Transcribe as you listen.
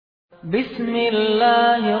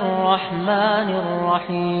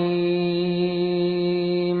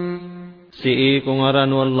Bismillahirrahmanirrahim. Si kung ngaran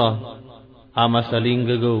wallah, ama saling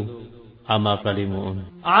gagaw, ama kalimuon.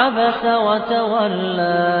 Abasa wa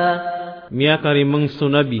tawalla. Miya karimang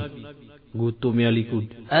sunabi, guto miya likod.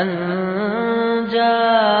 An ja'ahu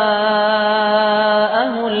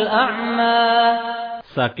al-a'ma.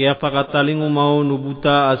 Sakya pakataling umaw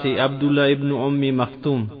nubuta si Abdullah ibn Ummi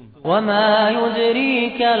Maktum. وَمَا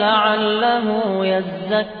يُدْرِيكَ لَعَلَّهُ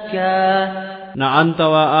يَزَّكَّى. Na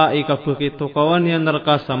antawa ay kapakito kawan yan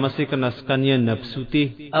narkasa masikanas kanyan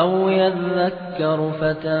napsuti. أَوْ يَذَّكَّرُ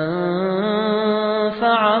فَتَنْفَعَهُ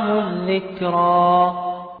الذِّكْرَى.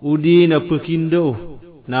 Udi na pakindo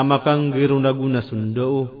na makang girunaguna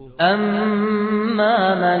sundo. أَمَّا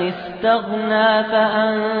مَنِ اسْتَغْنَى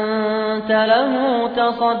فَأَنْتَ لَهُ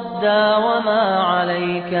تَصَدَّى وَمَا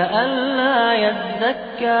عَلَيْكَ أَلَّا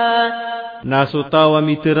يَزَّكَّى. Nasutawa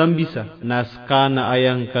mitirambisa naska na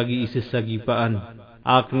ayang kagi-isasagipaan.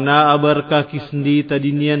 Akna abar kakisndi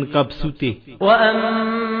tadinian kapsuti.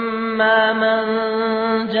 وَأَمَّا مَنْ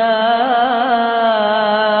جَاءَكَ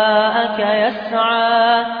يَسْعَى.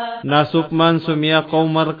 Nasukman sumia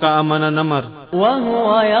kaumar ka amana namar. وَهُوَ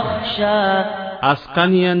يَخْشَى.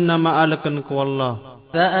 Askanian na maalakan ko Allah.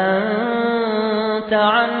 فَأَنْتَ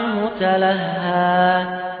عَنْهُ تَلَهَّى.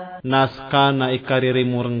 Naska na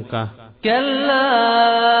ikaririmurang ka. كَلَّا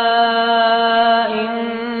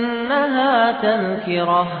إِنَّهَا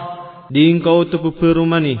تَذْكِرَةٌ. Di engkau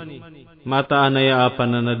tupupirumani, mata anaya apa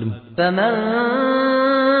nanadum. فَمَنْ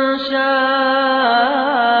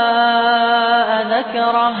شَاءَ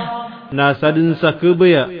ذَكَرَهُ. Nasa din sa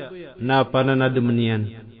kebaya, na pananadumanian.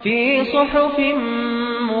 فِي صُحُفٍ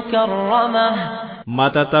مُكَرَّمَةٍ.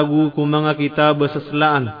 Matatagu ko mga kitab sa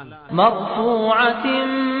slaan. مَرْفُوعَةٍ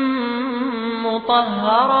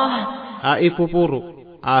مُطَهَّرَةٍ. Aipupuro,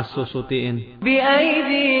 asusutiin.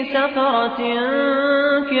 بِأَيْدِي سَفَرَةٍ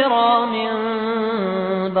كِرَامٍ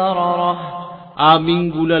بَرَرَةٍ. Aming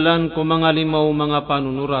gulalan ko mga limaw mga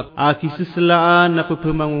panunurat. Akisislaan na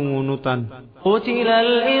papamangungunutan. قُتِلَ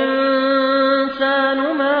الْإِنسَانُ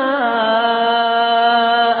مَا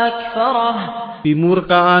أَكْفَرَهُ.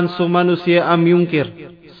 Pimurkaan so manusia amyungkir.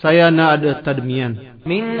 Saya na ada tadmian.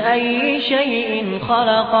 مِنْ أَيِّ شَيْءٍ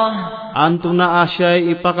خَلَقَهُ. Anto na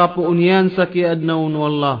asya'y ipakapuunyan sa kiadnaun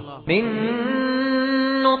wallah. مِنْ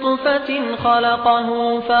نُطْفَةٍ خَلَقَهُ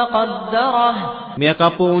فَقَدَّرَهُ. Miya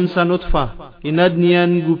kapuun sa nutfa.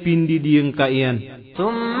 Inadnian gupindi diyang kaiyan.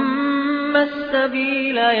 ثُمَّ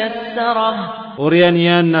السَّبِيلَ يَسَّرَهُ. Orian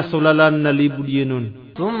yan nasulalan na libu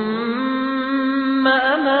diyanun. ثُمَّ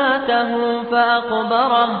أَمَاتَهُ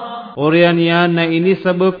فَأَقْبَرَهُ. Orian yan na ini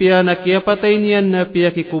sabab yan na kiapatay niyan na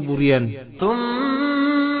piyakikuburian.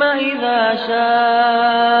 ثُمَّ إِذَا شَاءَ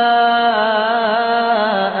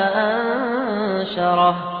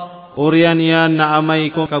أَنْشَرَهُ. Orian yan na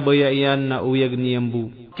amay ko kabayayan na uyag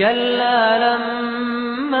niyambu. كَلَّا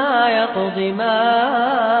لَمَّا يَقْضِ مَا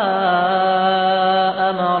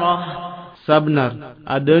أَمَرَهُ. Sabnar,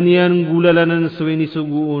 ada niyan gulalanan suwini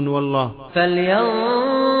suguun wallah.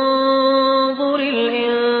 فَلْيَنْظُرِ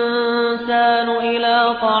الْإِنسَانُ إِلَى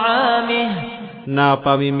طَعَامِهِ. Na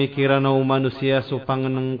pamimikiran na manusia supang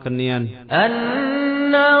ng kanian.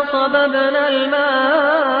 أَنَّا صَبَبْنَا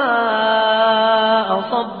الْمَاءَ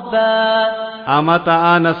صَبًّا.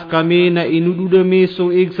 Amataanas kami na inududami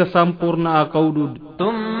suig sa sampur na akaudud.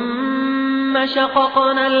 ثُمَّ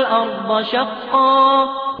شَقَقْنَا الْأَرْضَ شَقًّا.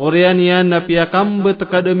 Orian yan na piyakam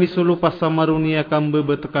betekad misulupas sa marunia kam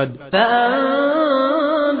betekad.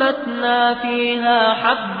 فَأَنْبَتْنَا فِيهَا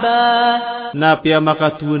حَبًّا. Na piya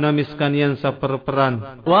makatuna miskan yan sa perperan.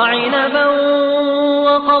 وَعِنَبًا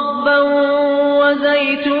وَقَضْبًا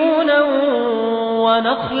وَزَيْتُونًا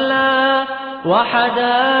وَنَخْلًا وَحَدَائِقَ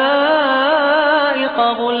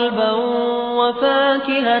غُلْبًا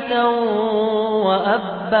وَفَاكِهَةً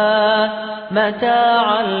وَأَبًّا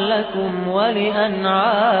مَتَاعًا لَكُمْ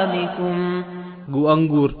وَلِأَنْعَامِكُمْ. Gu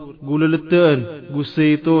anggur, gu leletaan, gu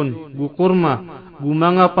seitun, gu kurma, gu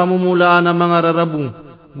mga pamumulaan ng mga rarabong,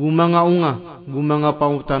 gu mga unga, gu mga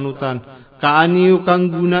pautanutan, kaaniyo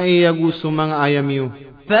kang gunai gu sa mga ayamiyo.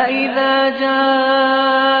 فَإِذَا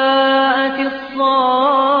جَاءَتِ الصَّاخَّةُ.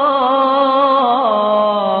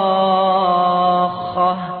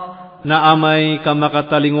 Na amay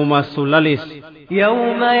kamakatalingumas sulalis.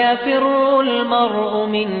 يَوْمَ يَفِرُّ الْمَرْءُ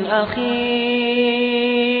مِنْ أَخِيهِ.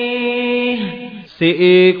 Si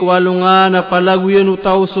kwalunga na palaguyan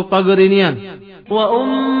utaw so pagarinian.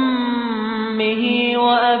 وَأُمِّهِ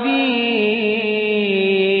وَأَبِيهِ.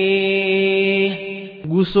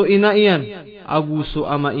 Gusto ina iyan, aguso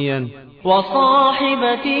ama iyan.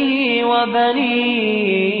 وَصَاحِبَتِهِ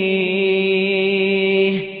وَبَنِيهِ.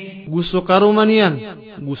 gusto karumanian,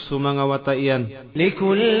 gusto mga wataian.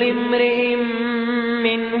 لكل امرئ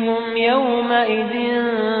منهم يومئذ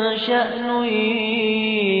شأن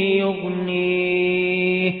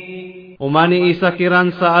يغنيه Umani isa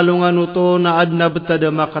kiran sa alungan uto na adna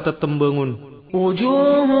betada makatatembangun.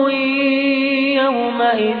 وجوه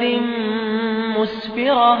يومئذ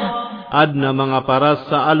مسفرة Adna mga paras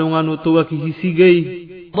sa alungan uto akihisigay.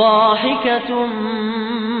 ضاحكة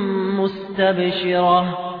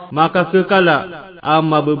مستبشرة Maka kekala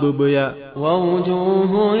ama bebebaya.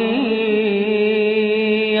 ووجوه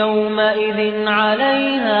يومئذ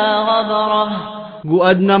عليها غبرة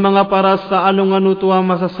Guad na mga paras sa alungan uto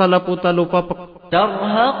masasalaputa lupapak.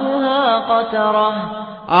 ترهقها قترة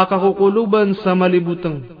Akakukuluban sa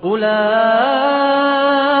malibutang.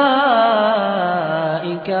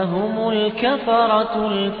 أولئك هم الكفرة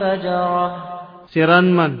الفجرة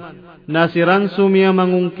Siran man, na siran sumia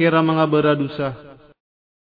mangungkira mga beradusa.